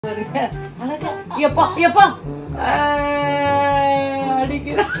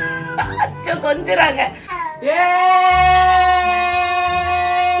கொஞ்சறாங்க.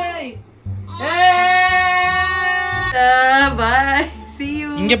 Bye. See you.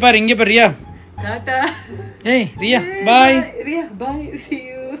 இங்க பாரு ரியா. டாடா. ஏய் Riya bye. Riya bye. See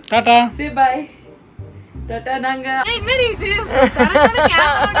you. Tata. Say bye. Tata நாங்க. என்னடி இது?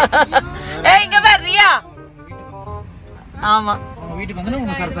 ஏய் இங்க பாரு ரியா. ஆமா. வீட்டுக்கு வந்தா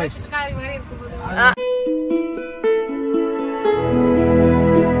உங்களுக்கு சர்ப்ரைஸ்.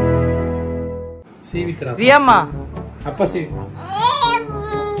 சீவித்ரா. ரியாமா. அப்பா சீவித்ரா.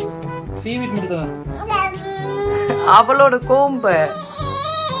 சீவித் முடிதா. அவளோட கோம்பு.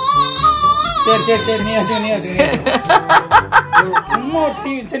 சரி நீ ஆச்சு. சும்மா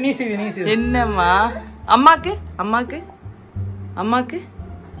நீ சீவி. என்னம்மா? அம்மாக்கு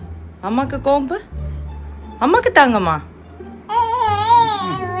கோம்பு. அம்மாக்கு தாங்கம்மா.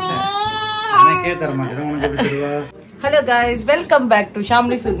 Hello guys, welcome back to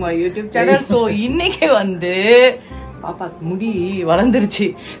shamilysukumar YouTube channel. So இன்னைக்கு வந்து பாப்பாக்கு முடி வளர்ந்துருச்சு.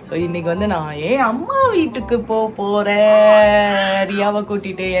 ஸோ இன்னைக்கு வந்து நான் அம்மா வீட்டுக்கு போறேன் ரியாவை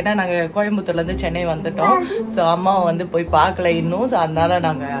கூட்டிட்டு. ஏன்னா நாங்க கோயம்புத்தூர்ல இருந்து சென்னை வந்துட்டோம். ஸோ அம்மாவை வந்து போய் பார்க்கல இன்னும். ஸோ அதனால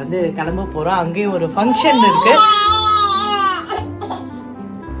நாங்க வந்து கிளம்ப போறோம். அங்கேயும் ஒரு ஃபங்க்ஷன் இருக்கு.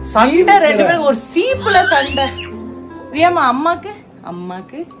 சண்டை, ரெண்டு பேரும் ஒரு சீப்புல சண்டை. ரியாமா அம்மாக்கு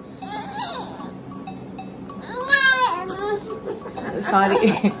sorry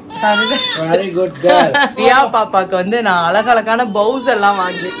very good girl. Riya பாப்பாக்கு வந்து நான் அழகழகான பவுஸ் எல்லாம்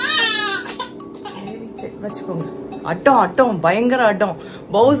வாங்கி வச்சுக்கோங்க. அட்டம் பயங்கர அட்டம்.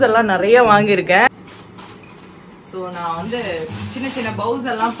 பவுஸ் எல்லாம் நிறைய வாங்கியிருக்கேன். ஸோ நான் வந்து சின்ன பவுஸ்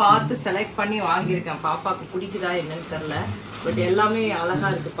எல்லாம் பார்த்து செலக்ட் பண்ணி வாங்கியிருக்கேன். பாப்பாக்கு பிடிக்குதா என்னன்னு தெரியல. பட் எல்லாமே அழகா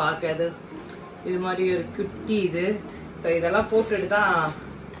இருக்கு பார்க்க. இது மாதிரி ஒரு குட்டி இது. ஸோ இதெல்லாம் போட்டுட்டு தான்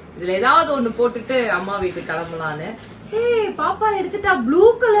இதுல ஏதாவது ஒண்ணு போட்டுட்டு அம்மா வீட்டுக்கு கிளம்பலான்னு. பாப்பா எடுத்துட்டா ப்ளூ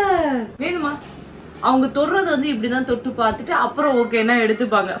கலர் வேணுமா? அவங்க தொடுறது வந்து இப்படிதான் தொட்டு பார்த்துட்டு அப்புறம் ஓகேனா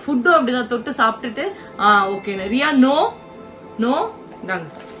எடுத்துப்பாங்க. ஃபுட்டும் அப்படிதான் தொட்டு சாப்பிட்டுட்டு ஓகே. ரியா நோ தாங்க.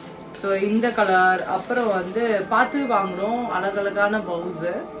 ஸோ இந்த கலர் அப்புறம் வந்து பார்த்து வாங்கணும் அழகழகான பவுஸ்.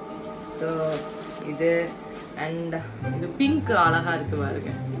 ஸோ இது அண்ட் இது பிங்க் அழகா இருக்கு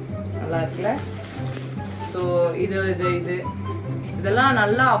பாருங்க, நல்லா இருக்குல்ல. ஸோ இதெல்லாம்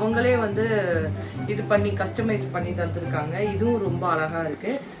நல்லா அவங்களே வந்து இது பண்ணி கஸ்டமைஸ் பண்ணி தந்துருக்காங்க. இதுவும் ரொம்ப அழகா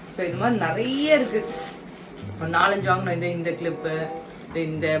இருக்கு. ஸோ இது மாதிரி நிறைய இருக்கு. 4-5 வாங்கணும். இந்த கிளிப்பு,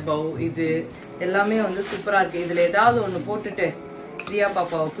 இந்த பவு, இது எல்லாமே வந்து சூப்பரா இருக்கு. இதுல ஏதாவது ஒண்ணு போட்டுட்டு ரியா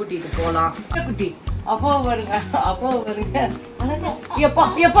பாப்பாவை கூட்டிட்டு போலாம். குட்டி அப்போ வருங்க எப்பா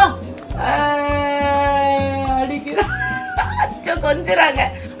அடிக்கிற கொஞ்சறாங்க.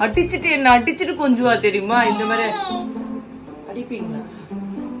 என்ன அடிச்சுட்டு கொஞ்சுவா தெரியுமா? இந்த மாதிரி அடிப்பீங்களா?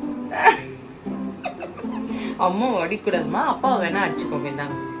 அம்மா அடிக்கூடாதுமா, அப்பா வேணா அடிச்சுக்கோங்க.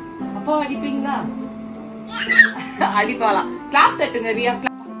 என்னங்க அப்பா அடிப்பீங்களா? அடிப்பாலாம். கிளாப் தட்டுங்க ரியா.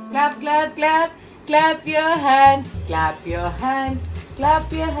 Clap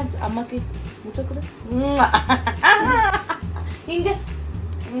your hands. அம்மாக்கு முட்டை கூட இங்க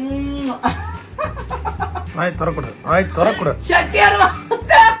வாய் திறக்கூடாது. சட்டியாருவா.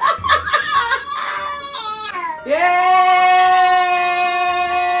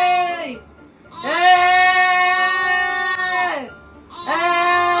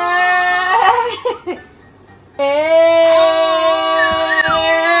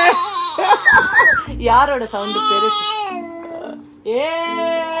 யாரோட சவுண்ட் பெருசு?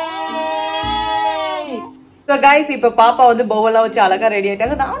 இப்ப பாப்பா வந்து பவுலாம் வச்சு அழகா ரெடி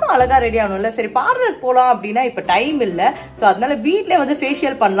ஆயிட்டாங்க. நானும் அழகா ரெடி ஆகணும்ல. சரி பார்லர் போலாம் அப்படின்னா இப்ப டைம் இல்ல. சோ அதனால வீட்லயே வந்து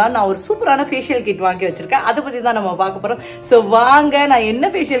ஃபேஷியல் பண்ணலாம். நான் ஒரு சூப்பரான ஃபேஷியல் கிட் வாங்கி வச்சிருக்கேன். அதை பத்தி தான் நம்ம பார்க்க போறோம். சோ வாங்க நான் என்ன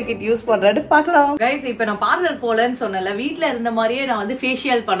ஃபேஷியல் கிட் யூஸ் பண்றேன்னு பாக்கலாம். கைஸ் இப்ப நான் பார்லர் போலன்னு சொன்னல, வீட்ல இருந்த மாதிரியே நான் வந்து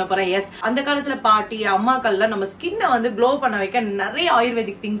ஃபேஷியல் பண்ண போறேன். எஸ், அந்த காலத்துல பாட்டி அம்மாக்கள்லாம் நம்ம ஸ்கின்னை வந்து க்ளோ பண்ண வைக்க நிறைய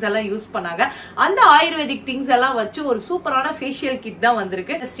ஆயுர்வேதிக் திங்ஸ் எல்லாம் யூஸ் பண்ணாங்க. அந்த ஆயுர்வேதிக் திங்ஸ் எல்லாம் வச்சு ஒரு சூப்பரான ஃபேஷியல் கிட் தான்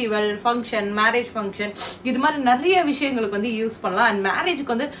வந்திருக்கு. ஃபெஸ்டிவல், ஃபங்க்ஷன், மேரேஜ் ஃபங்க்ஷன், இது மாதிரி நிறைய விஷயங்களுக்கு வந்து யூஸ் பண்ணலாம். அண்ட்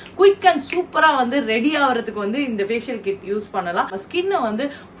மேரேஜுக்கு வந்து குயிக் அண்ட் சூப்பரா வந்து ரெடி ஆகிறதுக்கு வந்து இந்த ஃபேஷியல் கிட் யூஸ் பண்ணலாம். ஸ்கின்னை வந்து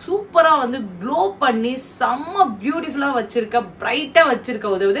சூப்பரா வந்து க்ளோ பண்ணி செம்ம பியூட்டிஃபுல்லா வச்சிருக்க, பிரைட்டா வச்சிருக்க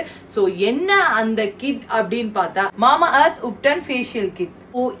உதவுது. சோ என்ன அந்த கிட் அப்படின்னு பார்த்தா Mamaearth Ubtan ஃபேஷியல் கிட்.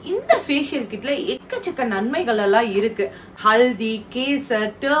 இந்த ஃபேஷியல் கிட்ல எக்கச்சக்க நன்மைகள் எல்லாம் இருக்கு. ஹல்தி, கேசர்,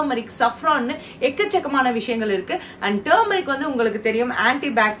 டர்மரிக், சஃப்ரான் எக்கச்சக்கமான விஷயங்கள் இருக்கு. அண்ட் டர்மரிக் வந்து உங்களுக்கு தெரியும்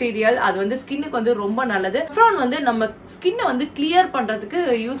ஆன்டி பாக்டீரியல், அது வந்து ஸ்கின்னுக்கு வந்து ரொம்ப நல்லது. சஃப்ரான் வந்து நம்ம ஸ்கின்னை வந்து கிளியர் பண்றதுக்கு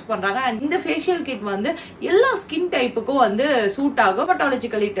யூஸ் பண்றாங்க. அண்ட் இந்த ஃபேஷியல் கிட் வந்து எல்லா ஸ்கின் டைப்புக்கும் வந்து சூட் ஆகும்.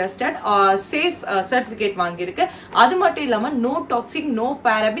 டெர்மடாலஜிக்கலி டெஸ்டட், சேஃப் சர்டிபிகேட் வாங்கியிருக்கு. அது மட்டும் இல்லாம no toxic, no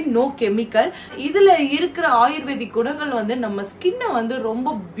பாராபின், no chemical. இதுல இருக்கிற ஆயுர்வேதிக் குணங்கள் வந்து நம்ம ஸ்கின்னை வந்து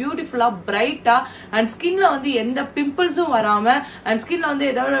ரொம்ப பியூட்டிஃபுல்லா, பிரைட்டா அண்ட் ஸ்கின்ல வந்து எந்த பிம்பிள்ஸும் வராம அண்ட் ஸ்கின்ல வந்து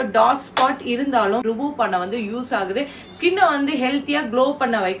ஏதாவது டார்க் ஸ்பாட் இருந்தாலும் ரிமூவ் பண்ண வந்து யூஸ் ஆகுது. ஸ்கின்னை வந்து ஹெல்த்தியா க்ளோ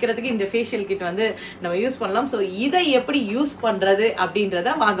பண்ண வைக்கிறதுக்கு இந்த ஃபேஷியல் கிட் வந்து நம்ம யூஸ் பண்ணலாம். ஸோ இதை எப்படி யூஸ் பண்றது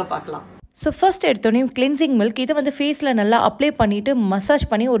அப்படின்றத வாங்க பார்க்கலாம். ஸோ ஃபர்ஸ்ட் எடுத்தோடனே கிளென்சிங் மில்க் இதை வந்து ஃபேஸில் நல்லா அப்ளை பண்ணிவிட்டு மசாஜ்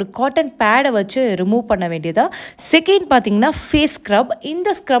பண்ணி ஒரு காட்டன் பேடை வச்சு ரிமூவ் பண்ண வேண்டியதா. செகண்ட் பார்த்தீங்கன்னா ஃபேஸ் ஸ்க்ரப். இந்த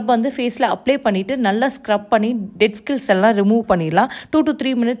ஸ்க்ரப் வந்து ஃபேஸில் அப்ளை பண்ணிவிட்டு நல்லா ஸ்க்ரப் பண்ணி டெட் ஸ்கில்ஸ் எல்லாம் ரிமூவ் பண்ணிடலாம். 2 to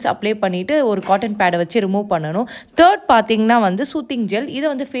 3 minutes அப்ளை பண்ணிவிட்டு ஒரு காட்டன் பேடை வச்சு ரிமூவ் பண்ணணும். தேர்ட் பார்த்தீங்கன்னா வந்து சூத்திங் ஜெல். இதை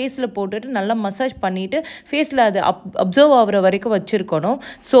வந்து ஃபேஸில் போட்டுட்டு நல்லா மசாஜ் பண்ணிவிட்டு ஃபேஸில் அது அப்சர்வ் ஆகிற வரைக்கும் வச்சுருக்கணும்.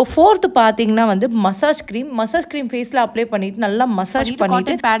 ஸோ ஃபோர்த்து பார்த்தீங்கன்னா வந்து மசாஜ் க்ரீம். மசாஜ் க்ரீம் ஃபேஸில் அப்ளை பண்ணிவிட்டு நல்லா மசாஜ்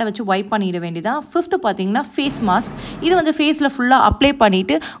பண்ணிவிட்டு பேடை வச்சு வைப் பண்ணி வேண்டியதான். ஃபிஃப்த் பார்த்தீங்கன்னா ஃபேஸ் மாஸ்க். இது வந்து ஃபேஸில் ஃபுல்லாக அப்ளை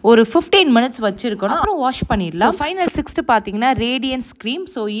பண்ணிட்டு ஒரு 15 minutes வச்சிருக்கணும். அப்புறம் வாஷ் பண்ணிடலாம். ஃபைனல் 6th பார்த்தீங்கன்னா ரேடியன்ஸ் க்ரீம்.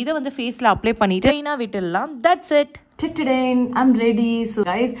 ஸோ இதை வந்து ஃபேஸில் அப்ளை பண்ணிட்டு க்ளீனாக விட்டுடலாம். That's it. I'm ready. So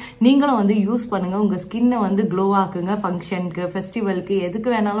guys, நீங்களும் வந்து யூஸ் பண்ணுங்க. உங்க ஸ்கின்னை வந்து க்ளோ ஆக்குங்க. ஃபங்க்ஷனுக்கு, ஃபெஸ்டிவலுக்கு, எதுக்கு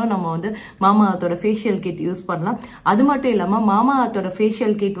வேணாலும் நம்ம வந்து மாமாஅர்த்தோட ஃபேஷியல் கிட் யூஸ் பண்ணலாம். அது மட்டும் இல்லாம மாமாஅர்த்தோட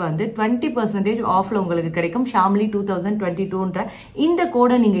ஃபேஷியல் கிட் வந்து 20% ஆஃப்ல உங்களுக்கு கிடைக்கும். ஷாமிலி 2022ன்ற இந்த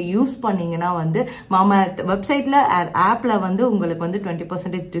கோடை நீங்க யூஸ் பண்ணீங்கன்னா வந்து மாமாஅர்த் வெப்சைட்ல ஆப்ல வந்து உங்களுக்கு வந்து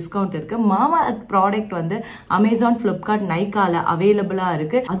 20% டிஸ்கவுண்ட் இருக்கு. மாமாஅர்த் ப்ராடக்ட் வந்து அமேசான், பிளிப்கார்ட், நைக்கால அவைலபிளா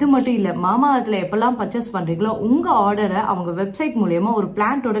இருக்கு. அது மட்டும் இல்ல, மாமாஅர்த்ல எப்பெல்லாம் பர்ச்சேஸ் பண்றீங்களோ உங்க ஆர்டரை அவங்க வெப்சைட் மூலமா ஒரு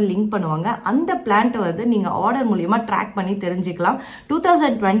பிளான்ட்டோட லிங்க் பண்ணுவாங்க. அந்த பிளான்ட்டை வந்து நீங்க ஆர்டர் மூலமா ட்ராக் பண்ணி தெரிஞ்சுக்கலாம்.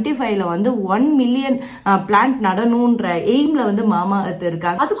 2025ல வந்து 1 million பிளான்ட் நடணும்ன்ற எய்ம்ல வந்து மாமாஅர்த்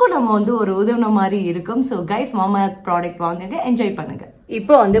இருக்காங்க. அதுக்கும் நம்ம வந்து ஒரு உதவுன மாதிரி இருக்கும். ஸோ கைஸ், மாமாஅர்த் ப்ராடக்ட் வாங்குங்க, என்ஜாய் பண்ணுங்க.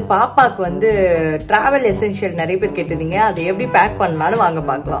 இப்போ வந்து பாப்பாக்கு வந்து டிராவல் எசென்ஷியல் நிறைய பேர் கேட்டிருந்தீங்க, அதை எப்படி பேக் பண்ணலாம்னு வாங்க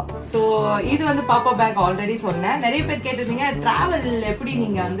பார்க்கலாம். ஸோ இது வந்து பாப்பா பேக் ஆல்ரெடி சொன்னேன். நிறைய பேர் கேட்டிருந்தீங்க டிராவல் எப்படி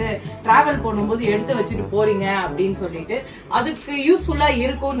நீங்க வந்து டிராவல் பண்ணும்போது எடுத்து வச்சுட்டு போறீங்க அப்படின்னு சொல்லிட்டு. அதுக்கு யூஸ்ஃபுல்லா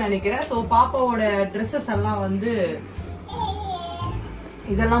இருக்கும்னு நினைக்கிறேன். ஸோ பாப்பாவோட ட்ரெஸ்ஸஸ் எல்லாம் வந்து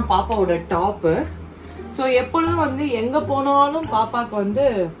இதெல்லாம் பாப்பாவோட டாப்பு. ஸோ எப்பொழுதும் வந்து எங்க போனாலும் பாப்பாக்கு வந்து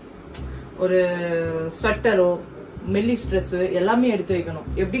ஒரு ஸ்வெட்டரோ மெல்லிஸ் ட்ரெஸ் எல்லாமே எடுத்து வைக்கணும்.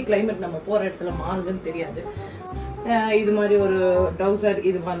 எப்படி கிளைமேட் நம்ம போற இடத்துல மாறுதுன்னு தெரியாது. இது மாதிரி ஒரு ட்ரௌசர்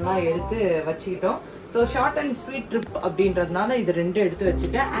இது மாதிரிலாம் எடுத்து வச்சுக்கிட்டோம். So short and sweet trip அப்படின்றதுனால இது 2 எடுத்து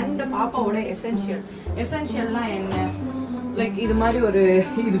வச்சுட்டேன். அண்ட் பாப்பாவோட எசென்ஷியல்னா என்ன, லைக் இது மாதிரி ஒரு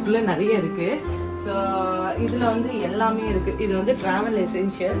இதுக்குள்ள நிறைய இருக்கு. ஸோ இதுல வந்து எல்லாமே இருக்கு. இது வந்து டிராவல்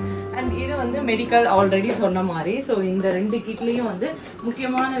எசென்ஷியல் அண்ட் இது வந்து மெடிக்கல், ஆல்ரெடி சொன்ன மாதிரி. ஸோ இந்த 2 கிட்லயும் வந்து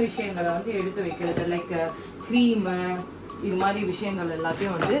முக்கியமான விஷயங்களை வந்து எடுத்து வைக்கிறது, லைக் க்ரீம், இது மாதிரி விஷயங்கள்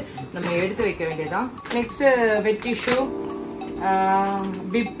எல்லாத்தையும் வந்து நம்ம எடுத்து வைக்க வேண்டியதான். நெக்ஸ்ட் வெட் டிஷ்யூ,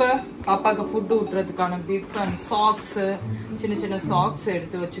 பிப்பு, பாப்பாக்கு ஃபுட்டு விட்டுறதுக்கான பிப் அண்ட் சாக்ஸ், சின்ன சின்ன சாக்ஸ்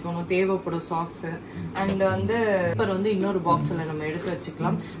எடுத்து வச்சுக்கணும், தேவைப்படும் சாக்ஸ். அண்ட் வந்து பேப்பர் வந்து இன்னொரு பாக்ஸ்ல நம்ம எடுத்து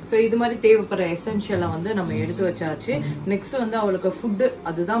வச்சுக்கலாம். ஸோ இது மாதிரி தேவைப்படுற எசென்ஷியலை வந்து நம்ம எடுத்து வச்சாச்சு. நெக்ஸ்ட் வந்து அவளுக்கு ஃபுட்டு,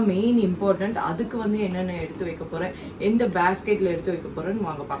 அதுதான் மெயின் இம்பார்ட்டன்ட். அதுக்கு வந்து என்னென்ன எடுத்து வைக்க போறேன், எந்த பேஸ்கெட்ல எடுத்து வைக்க போறேன்னு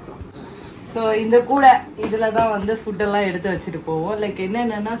வாங்க பார்க்கலாம். ஸோ இந்த கூட இதுல தான் வந்து ஃபுட்டெல்லாம் எடுத்து வச்சுட்டு போவோம். லைக்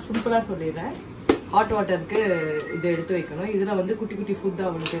என்னென்னா சிம்பிளா சொல்லிடுறேன். ஹாட் வாட்டருக்கு இது எடுத்து வைக்கணும். இதில் வந்து குட்டி குட்டி ஃபுட்டு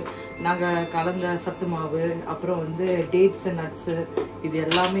அவளுக்கு நாங்கள் கலந்த சத்து மாவு, அப்புறம் வந்து டேட்ஸ், நட்ஸு, இது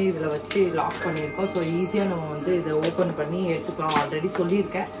எல்லாமே இதில் வச்சு லாக் பண்ணியிருக்கோம். ஸோ ஈஸியாக நம்ம வந்து இதை ஓப்பன் பண்ணி எடுத்துக்கலாம். ஆல்ரெடி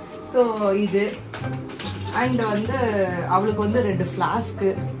சொல்லியிருக்கேன். ஸோ இது அண்ட் வந்து அவளுக்கு வந்து 2 ஃப்ளாஸ்க்கு,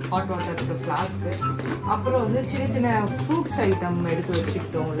 ஹாட் வாட்டருக்கு ஃப்ளாஸ்க்கு, அப்புறம் வந்து சின்ன சின்ன ஃப்ரூட்ஸ் ஐட்டம் எடுத்து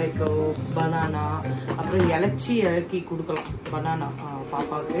வச்சுக்கிட்டோம். லைக் பனானா, அப்புறம் இலக்கி கொடுக்கலாம் பனானா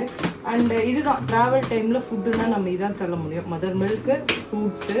பாப்பாவுக்கு. அண்ட் இதுதான் ட்ராவல் டைமில் ஃபுட்டுன்னா நம்ம இதான் தள்ள முடியும். Mother milk,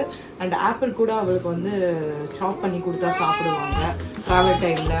 fruits and apple கூட அவளுக்கு வந்து சாப் பண்ணி கொடுத்தா சாப்பிடுவாங்க ட்ராவல்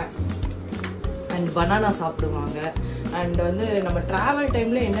டைமில். அண்ட் பனானா சாப்பிடுவாங்க. அண்ட் வந்து நம்ம ட்ராவல்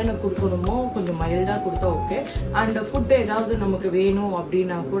டைமில் என்னென்ன கொடுக்கணுமோ கொஞ்சம் மைல்டாக கொடுத்தா ஓகே. அண்ட் ஃபுட்டு ஏதாவது நமக்கு வேணும்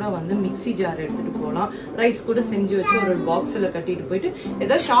அப்படின்னா கூட வந்து மிக்ஸி ஜார் எடுத்துகிட்டு போகலாம். ரைஸ் கூட செஞ்சு வச்சு ஒரு பாக்ஸில் கட்டிட்டு போயிட்டு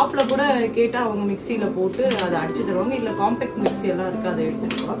ஏதாவது ஷாப்பில் கூட கேட்டால் அவங்க மிக்சியில் போட்டு அதை அடிச்சு தருவாங்க. இல்லை காம்பேக்ட் மிக்ஸி எல்லாம் இருக்குது, அதை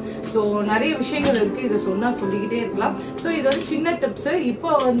எடுத்துகிட்டு போகலாம். ஸோ நிறைய விஷயங்கள் இருக்குது, இதை சொன்னால் சொல்லிக்கிட்டே இருக்கலாம். ஸோ இது வந்து சின்ன டிப்ஸு.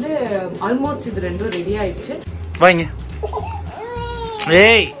 இப்போ வந்து ஆல்மோஸ்ட் இது 2 ரெடி ஆயிடுச்சு. வாங்க.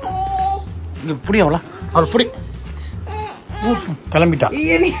 ஏய், புடி அவளா, அவள் புடி. கிளம்பிட்டா.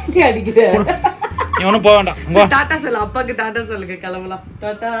 நீ அடிக்கிற. நீ ஒன்றும் போக வேண்டாம். டாட்டா சொல்லு, அப்பாக்கு டாட்டா சொல்லுங்க, கிளம்பலாம்.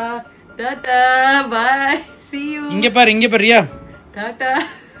 Tata tata bye, see you. இங்க பாரு ரியா. டாட்டா.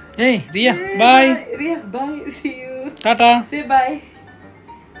 ஏய் ரியா பாய். ரியா பாய், see you. Tata. say bye.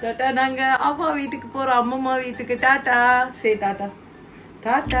 Tata. நாங்க அம்மா வீட்டுக்கு போறோம், அம்மம்மா வீட்டுக்கு. டாட்டா. say tata.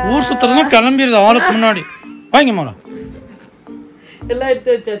 டாட்டா. ஊர் சுத்துறதுனா கிளம்பிடுது ஆளுக்கு முன்னாடி. வாங்க மாமா. எல்லாம்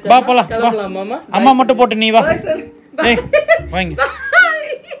எடுத்து வச்சாச்சா? வா போலாம். கிளம்பலாம் மாமா. அம்மா மட்டும் போட்டு நீ வா. பாய் சொல்லு. ஏய் வாங்க.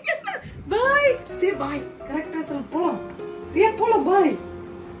 பாய். say bye. கரெக்ட்டா சொல்லு, போலாம். ரியா போலாம், பாய்.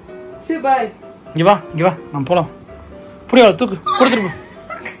 say bye. இங்க வா நம்ம போலாம். புடியா தூக்கு கொடுத்துரு.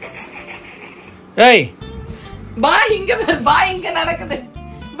 ஏய் பாய் இங்க பாய் இங்க நடக்குது.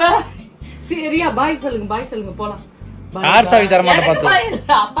 பாய். சரியா பாய் சொல்லுங்க போலாம். கார் சாவி தர மாட்டே பாத்து.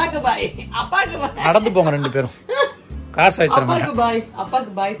 அப்பாக்கு பாய். நடந்து போங்க ரெண்டு பேரும். கார் சாவி தர மாட்டே.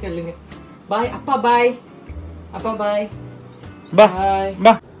 அப்பாக்கு பாய் சொல்லுங்க. பாய் அப்பா, பாய் அப்பா, பாய்.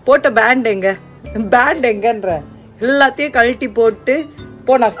 பா. போட்ட பேண்ட் எங்கன்ற எல்லாத்தையும் கழட்டி போட்டு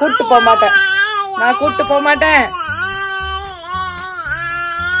போ. நான் கூட்டு போக மாட்டேன்.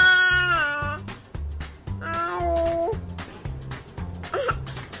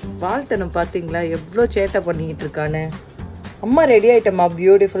 வாழ்த்தனம் பாத்தீங்களா எவ்வளோ சேட்டை பண்ணிட்டு இருக்கானு. அம்மா ரெடி ஆயிட்டம்மா,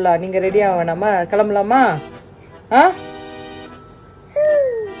 பியூட்டிஃபுல்லா. நீங்க ரெடி ஆகணுமா? கிளம்பலாமா?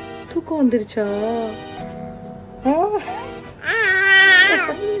 தூக்கம் வந்துருச்சா?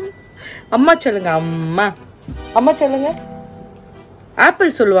 அம்மா சொல்லுங்க. அம்மா சொல்லுங்க.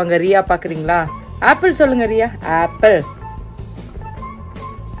 ஆப்பிள் சொல்லுவாங்க. ரியா பாக்குறீங்களா? ஆப்பிள் சொல்லுங்க ரியா. ஆப்பிள்.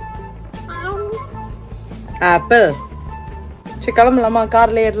 சரி கிளம்பலாமா?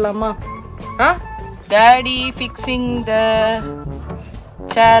 கார்ல ஏறலாமா? டாடி ஃபிக்ஸிங் த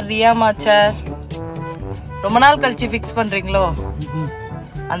சேர். ரியாமா சேர் ரொம்ப நாள் கழிச்சு ஃபிக்ஸ் பண்றீங்களோ?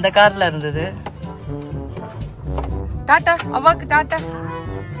 அந்த கார்ல இருந்தது. டாடா அவாக்கு. டாடா.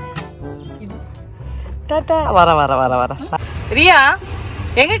 வர. ரியா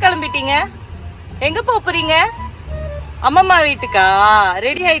எங்க கிளம்பிட்டீங்க? எங்க போறீங்க? அம்மம்மா வீட்டுக்கா?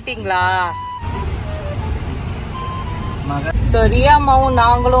 ரெடி ஆயிட்டீங்களா? சோ ரியாமாவும்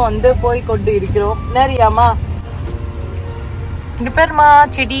நாங்களும் வந்து போய் கொண்டு இருக்கிறோம். என்ன ரியாமா? இங்க பேருமா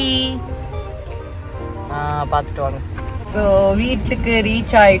செடி. பாத்துட்டு வாங்க. சோ வீட்டுக்கு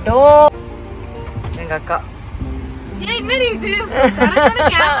ரீச் ஆயிட்டோம். எங்க அக்கா.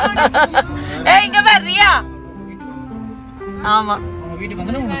 இங்க பேர் ரியா. ஆமா வீட்டுக்கு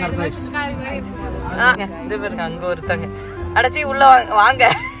வந்து உங்களுக்கு சர்ப்ரைஸ். இந்த பேருங்க அங்க ஒருத்தங்க. அடச்சி உள்ள வாங்க.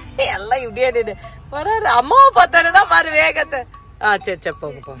 எல்லாம் இப்படியே வராரு. அம்மாவை பார்த்தாருதான் பாரு வேகத்தை. சரி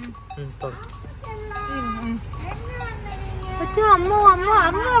போங்க.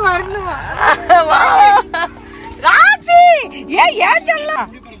 அம்மா வரணும். ராசி ஏன் சொல்லலாம்.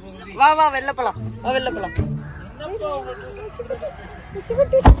 வா வெளில போலாம்.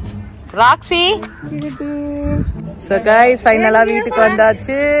 ராக்ஸி. So guys, ஃபைனலா வீட்டுக்கு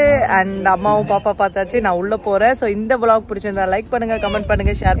வந்தாச்சு. அண்ட் அம்மாவும் பாப்பா பார்த்தாச்சு. நான் உள்ள போறேன். சோ இந்த vlog பிடிச்சிருந்தா லைக் பண்ணுங்க, கமெண்ட்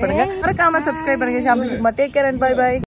பண்ணுங்க, ஷேர் பண்ணுங்க, மறக்காம சப்ஸ்கிரைப் பண்ணுங்க. ஷாமிலிசுகுமார். Take care and by.